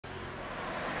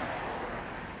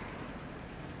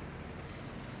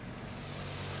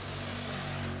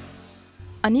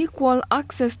Unequal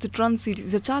access to transit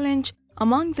is a challenge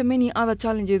among the many other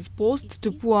challenges posed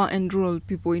to poor and rural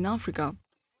people in Africa.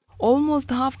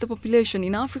 Almost half the population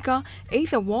in Africa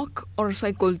either walk or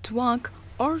cycle to work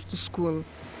or to school.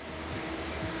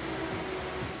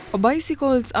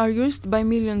 Bicycles are used by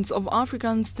millions of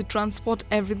Africans to transport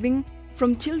everything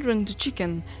from children to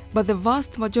chicken, but the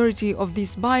vast majority of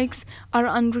these bikes are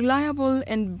unreliable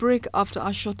and break after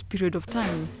a short period of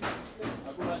time.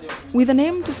 With an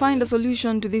aim to find a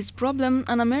solution to this problem,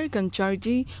 an American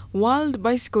charity, World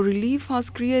Bicycle Relief, has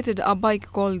created a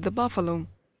bike called the Buffalo.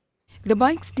 The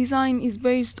bike's design is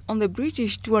based on the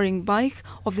British touring bike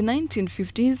of the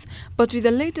 1950s, but with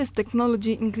the latest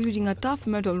technology including a tough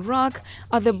metal rack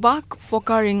at the back for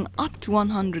carrying up to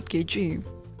 100 kg.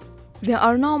 There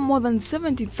are now more than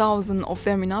 70,000 of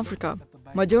them in Africa,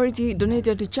 majority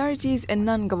donated to charities and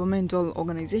non-governmental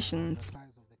organizations.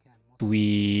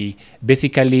 We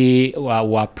basically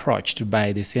were approached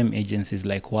by the same agencies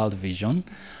like World Vision,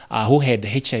 who had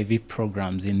HIV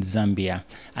programs in Zambia,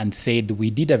 and said we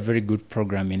did a very good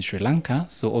program in Sri Lanka,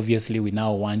 so obviously we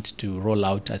now want to roll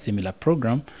out a similar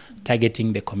program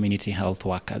targeting the community health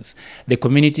workers. The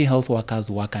community health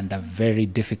workers work under very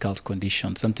difficult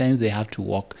conditions. Sometimes they have to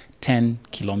walk 10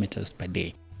 kilometers per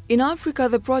day. In Africa,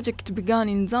 the project began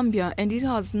in Zambia and it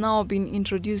has now been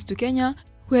introduced to Kenya,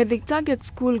 where they target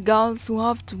school girls who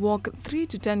have to walk 3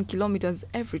 to 10 kilometers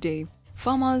every day,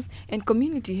 farmers and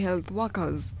community health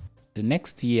workers. The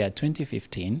next year,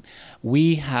 2015,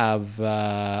 we have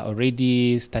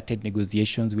already started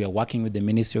negotiations. We are working with the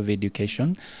Ministry of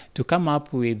Education to come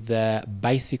up with the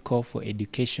Bicycle for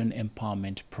Education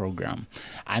Empowerment Program.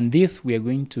 And this, we are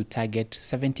going to target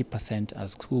 70%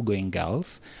 as school-going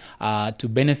girls to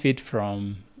benefit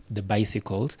from the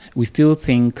bicycles. We still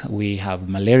think we have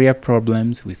malaria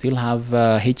problems, we still have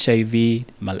HIV,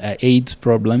 AIDS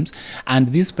problems, and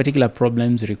these particular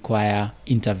problems require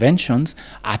interventions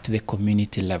at the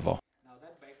community level.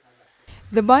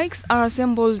 The bikes are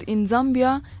assembled in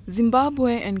Zambia,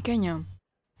 Zimbabwe and Kenya.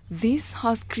 This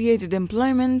has created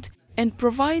employment and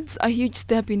provides a huge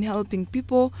step in helping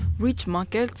people reach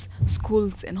markets,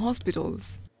 schools and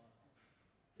hospitals.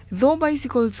 Though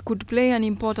bicycles could play an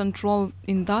important role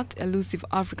in that elusive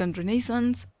African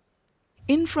renaissance,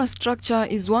 infrastructure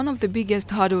is one of the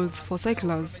biggest hurdles for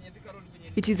cyclers.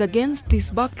 It is against this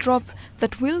backdrop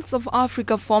that Wheels of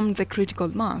Africa formed the critical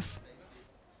mass.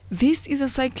 This is a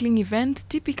cycling event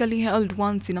typically held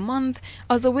once in a month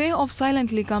as a way of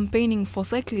silently campaigning for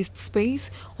cyclist space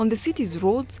on the city's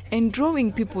roads and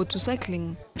drawing people to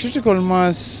cycling. Critical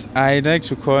mass, I'd like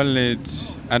to call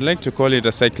it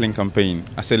a cycling campaign,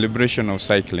 a celebration of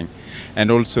cycling, and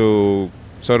also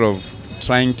sort of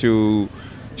trying to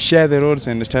share the roads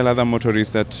and tell other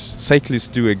motorists that cyclists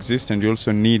do exist and you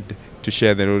also need to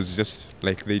share the roads just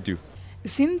like they do.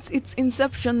 Since its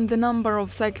inception, the number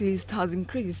of cyclists has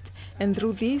increased, and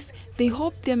through this, they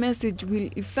hope their message will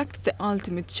effect the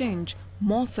ultimate change: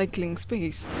 more cycling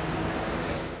space.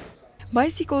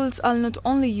 Bicycles are not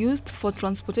only used for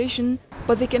transportation,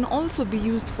 but they can also be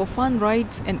used for fun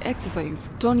rides and exercise.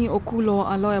 Tony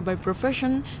Okulo, a lawyer by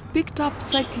profession, picked up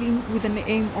cycling with an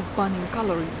aim of burning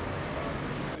calories.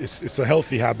 It's a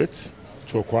healthy habit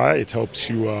to acquire. It helps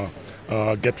you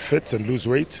get fit and lose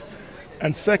weight.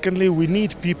 And secondly, we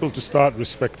need people to start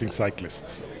respecting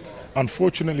cyclists.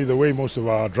 Unfortunately, the way most of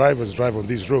our drivers drive on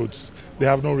these roads, they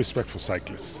have no respect for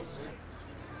cyclists.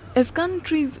 As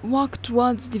countries work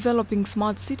towards developing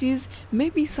smart cities,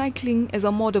 maybe cycling as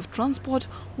a mode of transport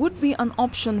would be an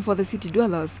option for the city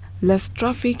dwellers. Less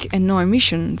traffic and no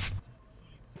emissions.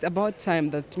 It's about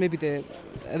time that maybe the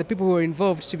people who are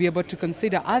involved to be able to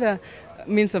consider other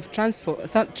means of transport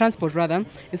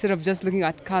instead of just looking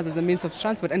at cars as a means of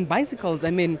transport. And bicycles,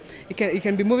 I mean, it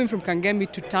can be moving from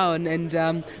Kangemi to town,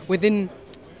 and within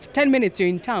 10 minutes you're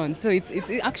in town. So it's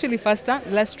actually faster,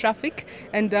 less traffic,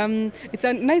 and it's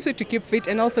a nice way to keep fit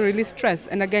and also release stress,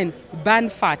 and again, burn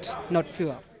fat, not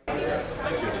fuel.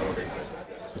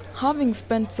 Having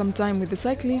spent some time with the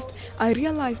cyclist, I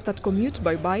realized that commute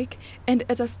by bike, and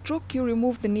at a stroke you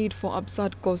remove the need for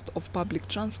absurd cost of public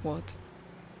transport.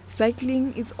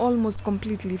 Cycling is almost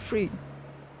completely free.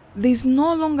 There is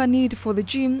no longer need for the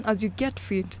gym as you get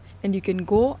fit and you can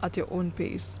go at your own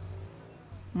pace.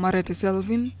 Marete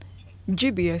Selvin,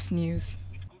 GBS News.